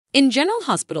In General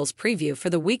Hospital's preview for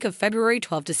the week of February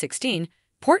 12 to 16,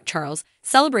 Port Charles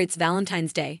celebrates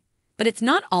Valentine's Day, but it's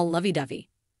not all lovey-dovey.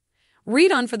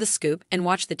 Read on for the scoop and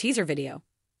watch the teaser video.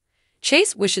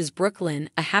 Chase wishes Brooke Lynn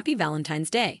a happy Valentine's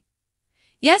Day.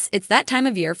 Yes, it's that time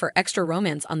of year for extra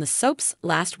romance on the soaps.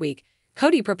 Last week,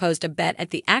 Cody proposed a bet at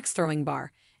the axe-throwing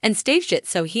bar and staged it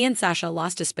so he and Sasha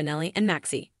lost to Spinelli and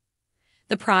Maxie.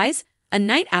 The prize? A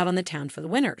night out on the town for the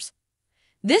winners.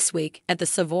 This week, at the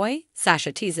Savoy,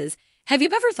 Sasha teases, "Have you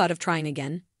ever thought of trying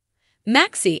again?"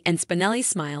 Maxie and Spinelli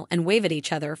smile and wave at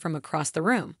each other from across the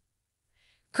room.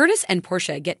 Curtis and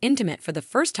Portia get intimate for the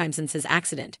first time since his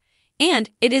accident, and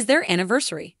it is their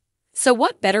anniversary. So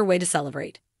what better way to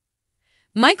celebrate?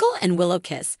 Michael and Willow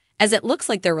kiss, as it looks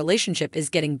like their relationship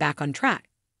is getting back on track.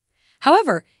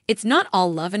 However, it's not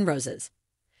all love and roses.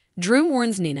 Drew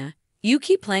warns Nina, "You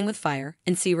keep playing with fire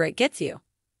and see where it gets you."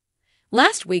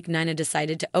 Last week, Nina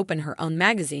decided to open her own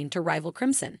magazine to rival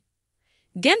Crimson.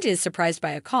 Dent is surprised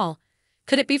by a call.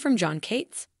 Could it be from John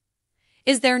Cates?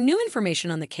 Is there new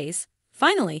information on the case?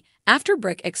 Finally, after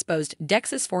Brick exposed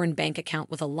Dex's foreign bank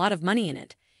account with a lot of money in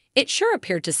it, it sure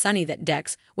appeared to Sonny that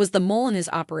Dex was the mole in his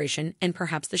operation and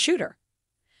perhaps the shooter.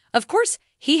 Of course,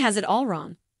 he has it all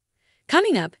wrong.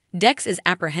 Coming up, Dex is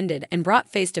apprehended and brought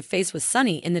face to face with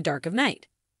Sonny in the dark of night.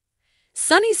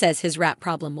 Sonny says his rat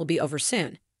problem will be over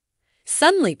soon.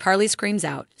 Suddenly, Carly screams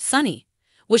out, "Sonny!"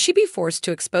 Will she be forced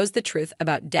to expose the truth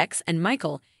about Dex and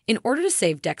Michael in order to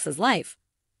save Dex's life?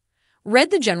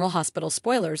 Read the General Hospital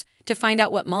spoilers to find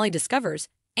out what Molly discovers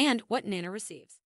and what Nana receives.